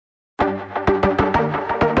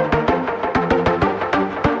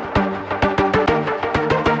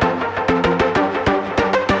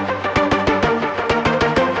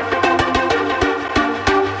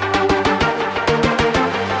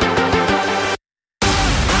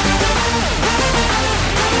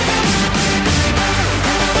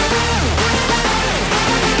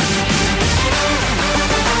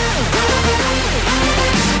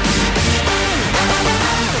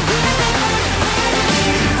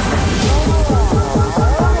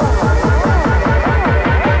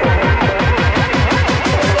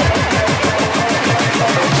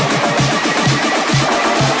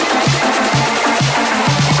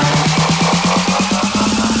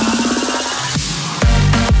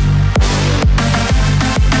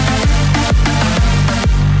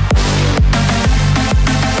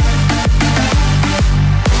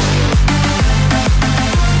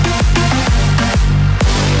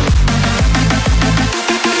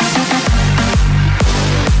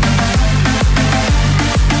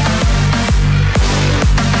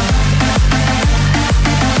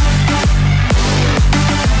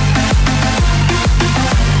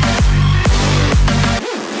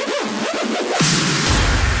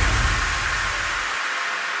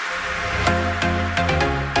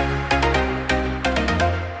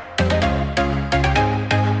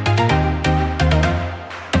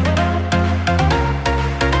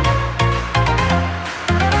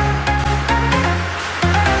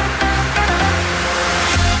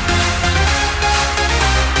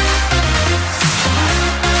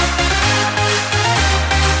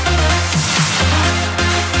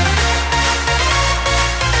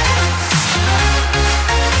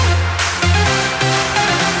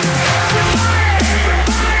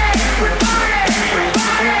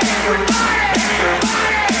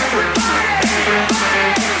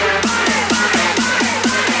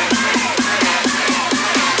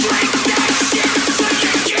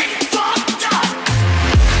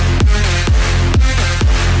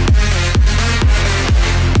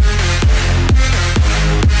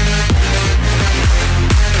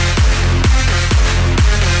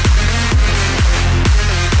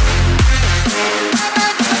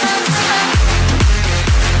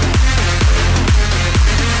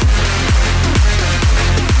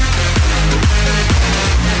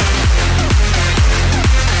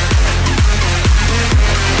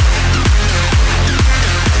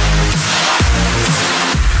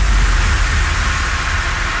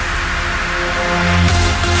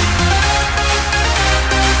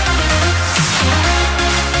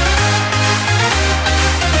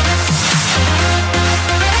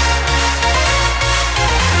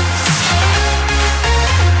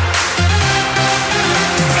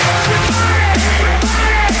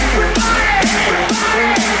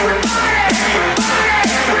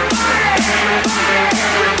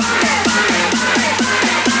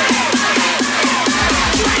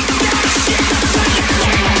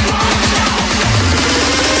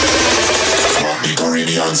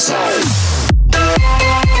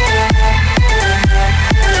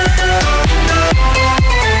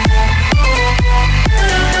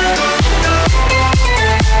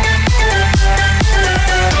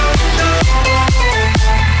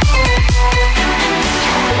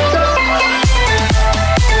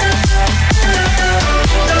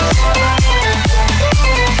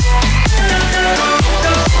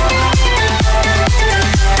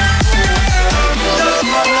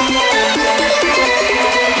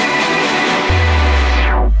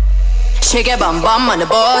Shake your bum bum on the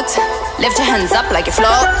boat. Lift your hands up like you're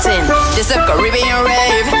floating. This a Caribbean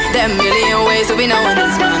rave. There are a million ways to be knowing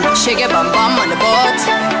this man. Shake your bum bum on the boat.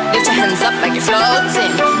 Lift your hands up like you're floating.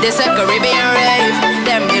 This a Caribbean rave.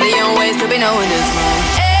 There are a million ways to be knowing this man.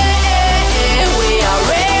 Hey, hey, hey, we are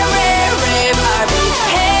rave, rave, rave, R&B.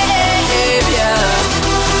 Hey, hey, hey, yeah.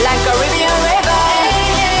 Like Caribbean rave. Hey,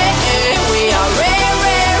 hey, hey, we are rave,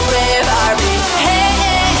 rave, rave, R&B. Hey,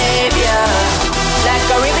 hey, hey, yeah. Like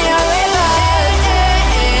Caribbean rave.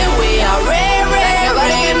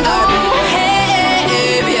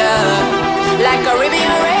 Like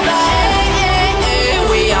Caribbean river, hey, hey, hey,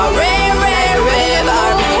 we are rave, rave, rave,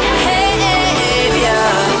 R&B. Hey, hey, hey,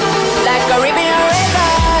 yeah. Like Caribbean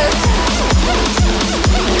rivers,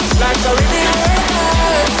 like Caribbean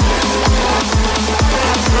rivers.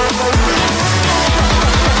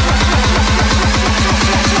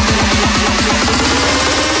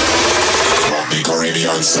 From the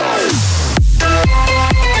Caribbean side.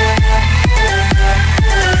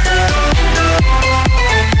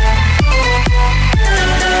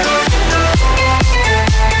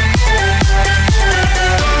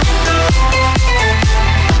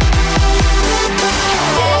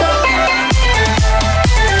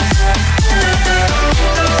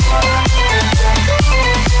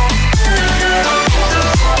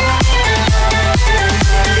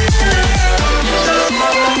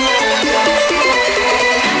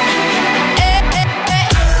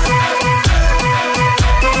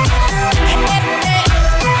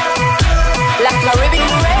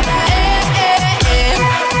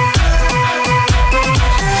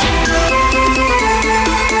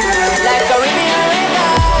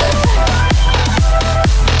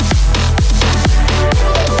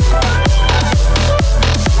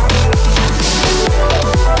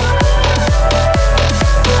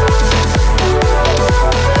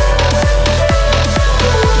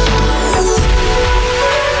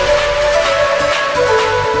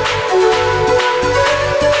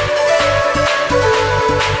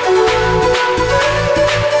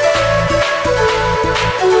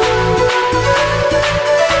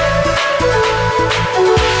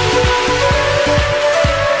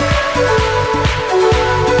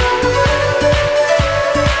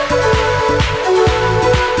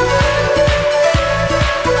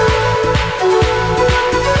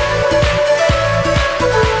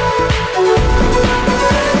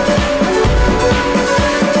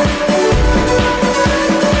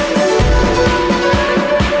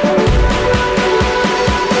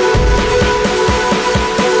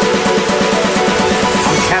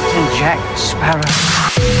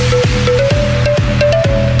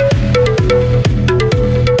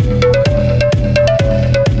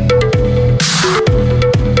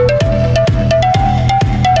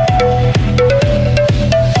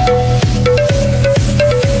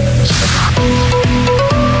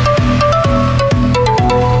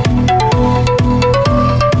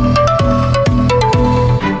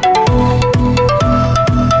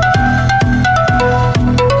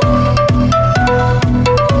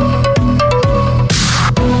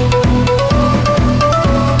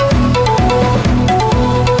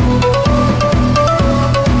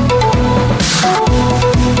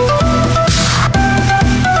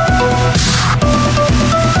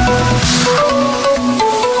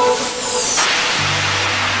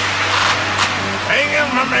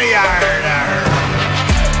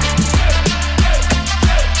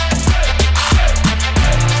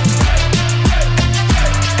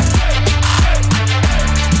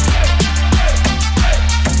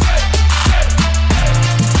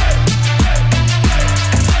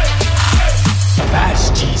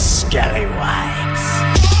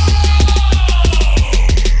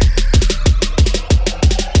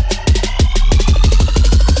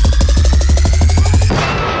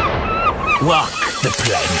 Walk the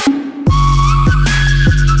plank.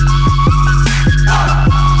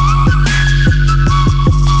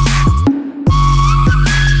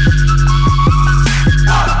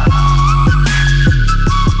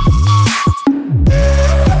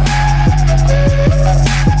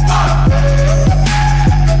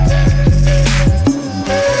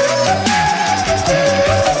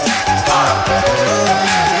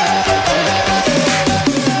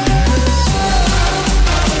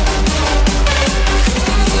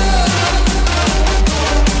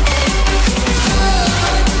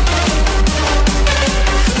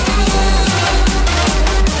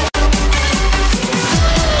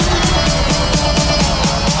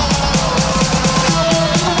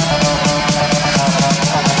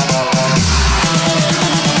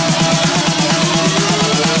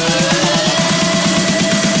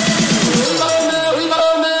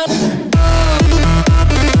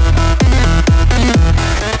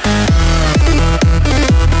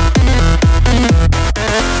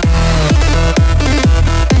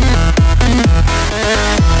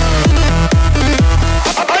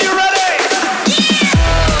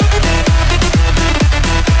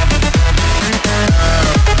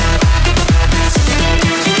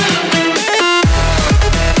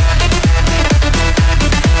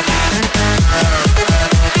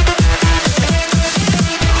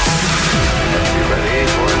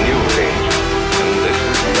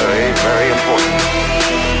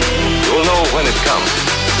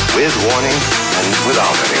 with warning and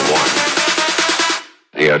without any warning.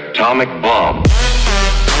 The atomic bomb.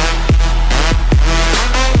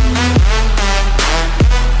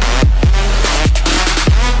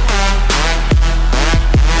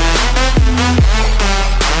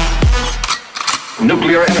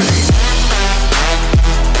 Nuclear energy.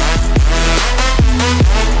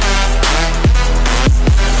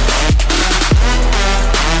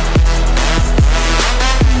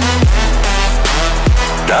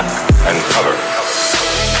 Duck and cover.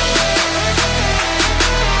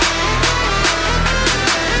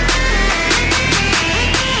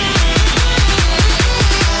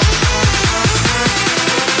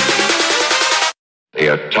 The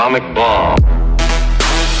atomic bomb.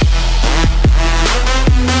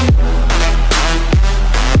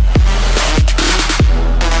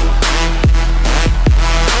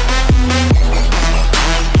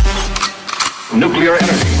 Nuclear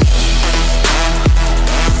energy.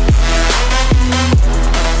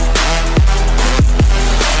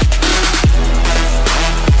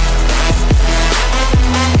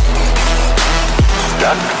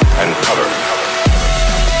 Duck and cover.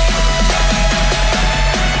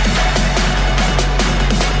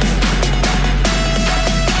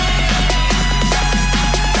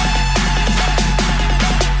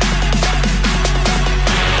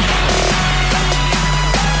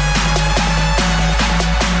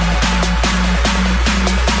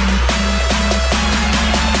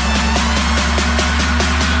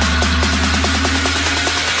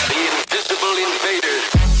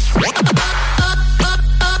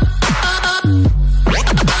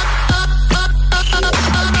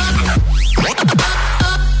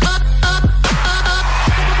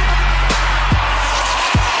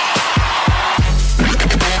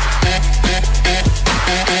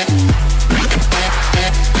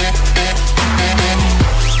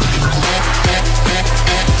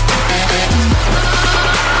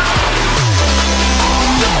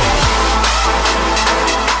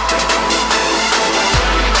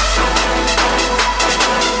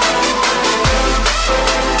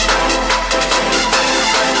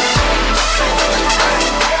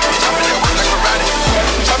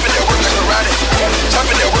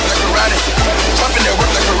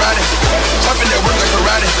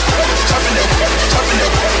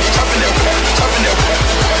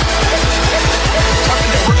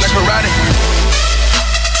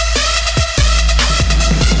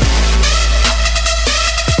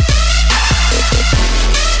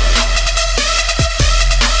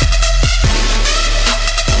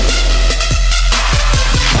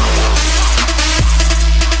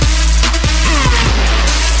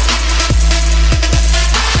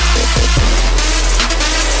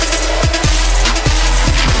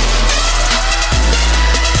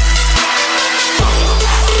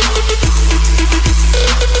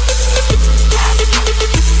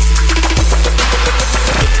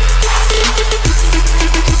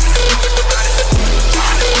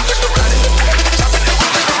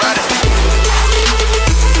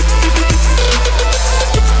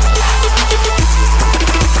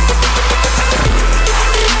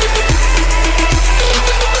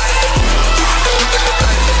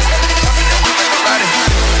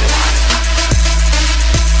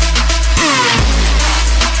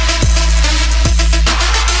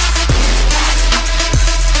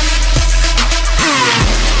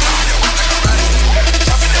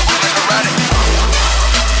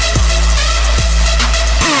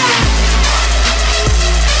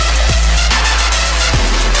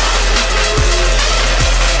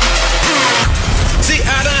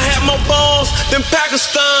 than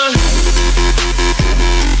Pakistan.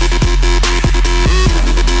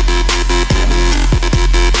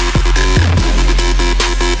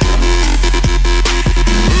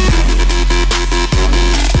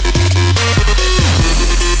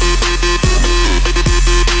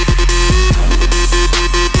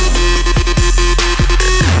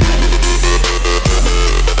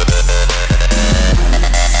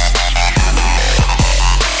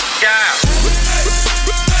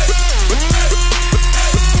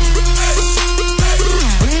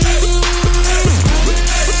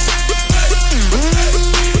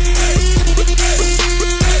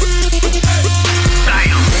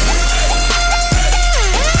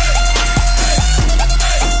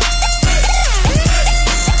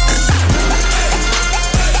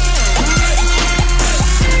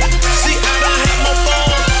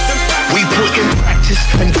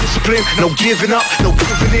 discipline, no giving up, no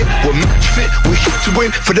giving in. We're match fit, we're here to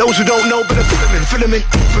win. For those who don't know, better filament,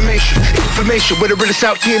 information. We're the realest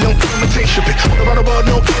out here, no imitation. Been all around the world,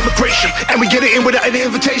 no immigration, and we get it in without an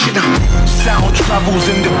invitation. Sound travels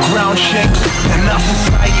and the ground shakes, and our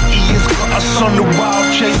society has got us on the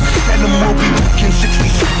wild chase. Tell them we'll be back in 60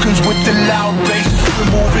 seconds with the loud bass.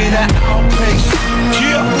 We're moving at our pace.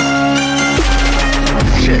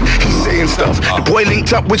 Yeah, he's saying stuff. The boy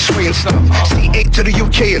linked up with Sway and stuff. C8 to the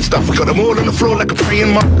UK and stuff. We got them all on the floor like a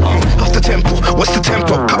praying monk. Off the tempo, what's the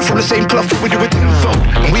tempo? Cut from the same cloth, but we do it tenfold.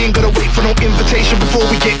 And we ain't gotta wait for no invitation before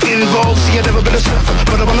we get involved. See, I've never been a surfer,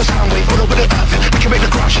 but I'm on a sound wave all over the earth. We can make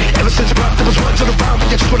the crowd shake. Ever since birth, there was words on the ground.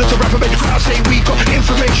 We just wanted to rap and make the crowd say we got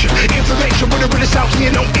information. We're the realest out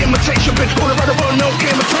here, no imitation. Been all around the world, no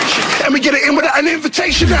immigration, and we get it in without an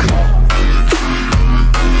invitation.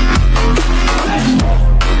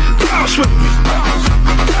 Bounce with me, bounce,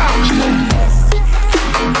 bounce, bounce with me,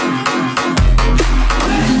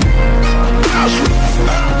 bounce,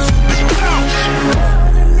 let's bounce.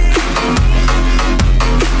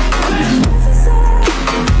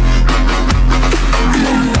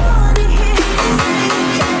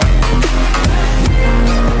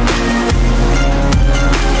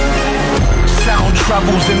 Sound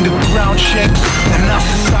travels and the ground shakes, and our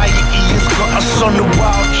society has got us on the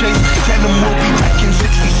wild chase. Tell them we'll be back in 60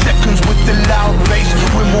 seconds with the loud bass.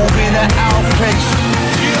 We're moving at our pace.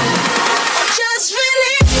 Just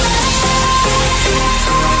release me.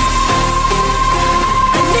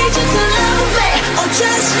 I need you to love me. Oh,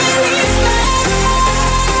 just release me.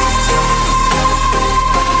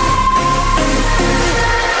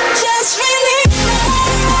 Just release me.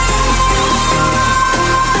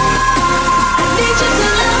 I need you to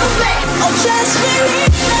love me. Oh, just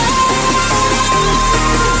release me.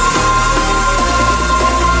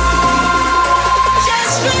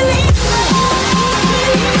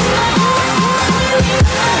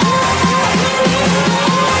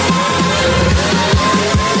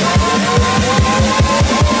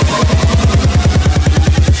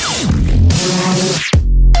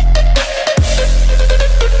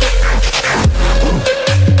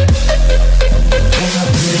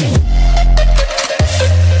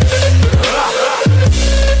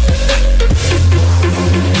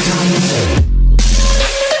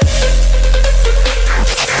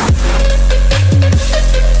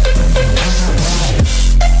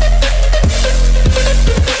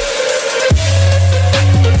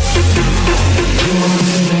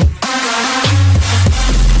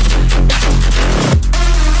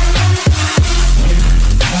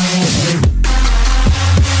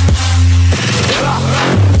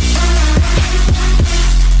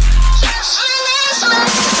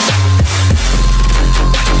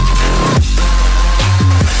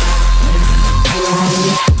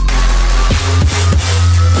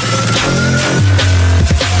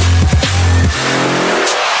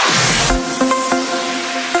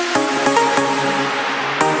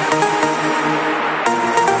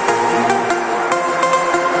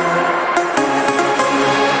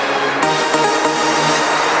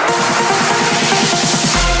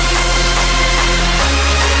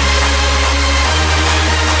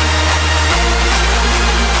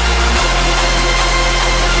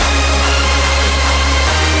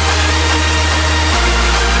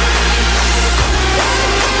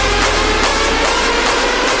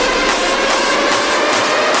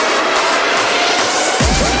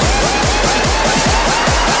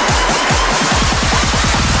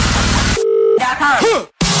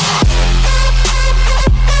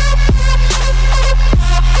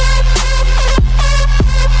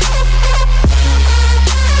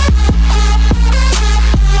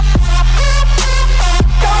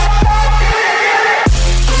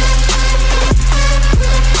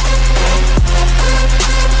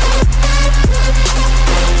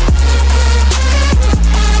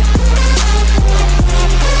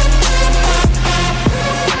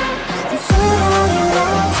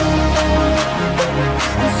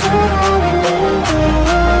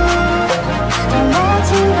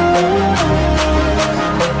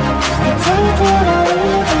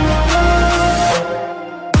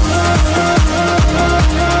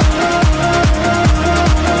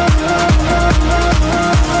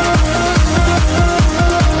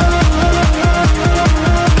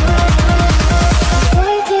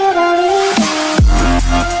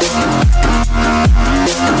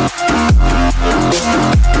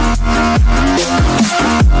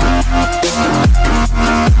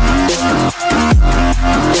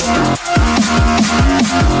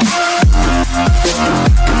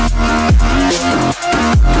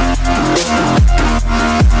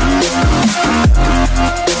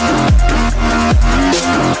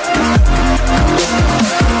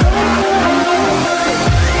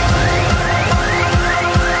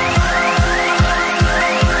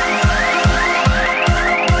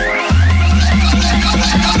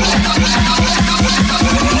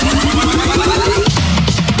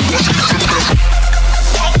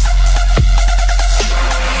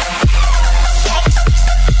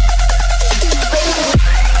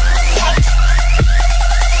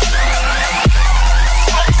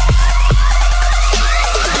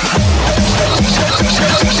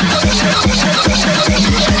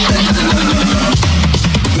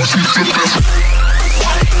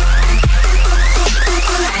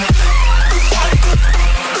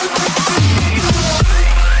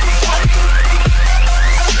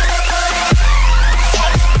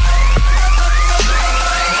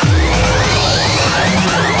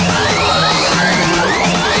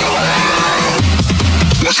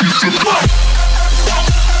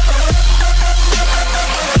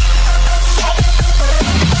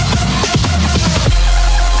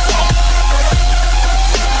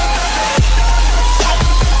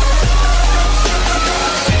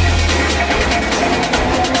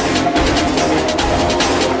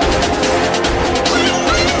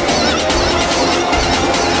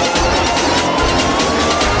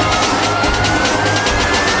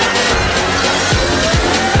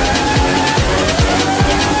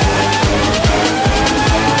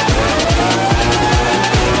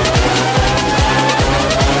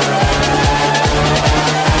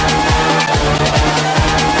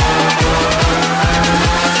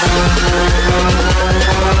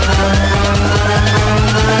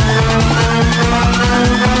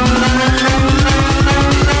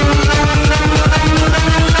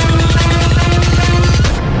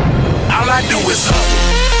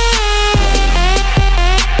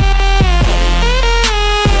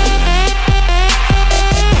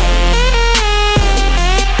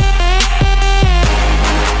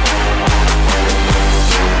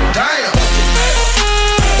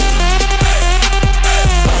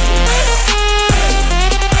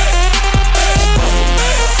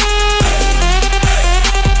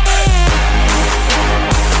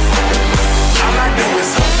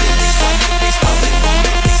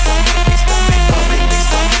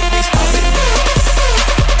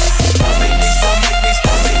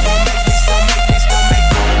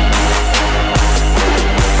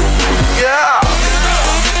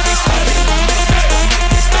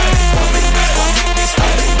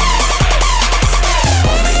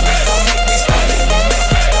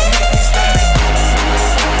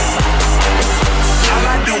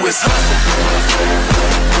 is hustle.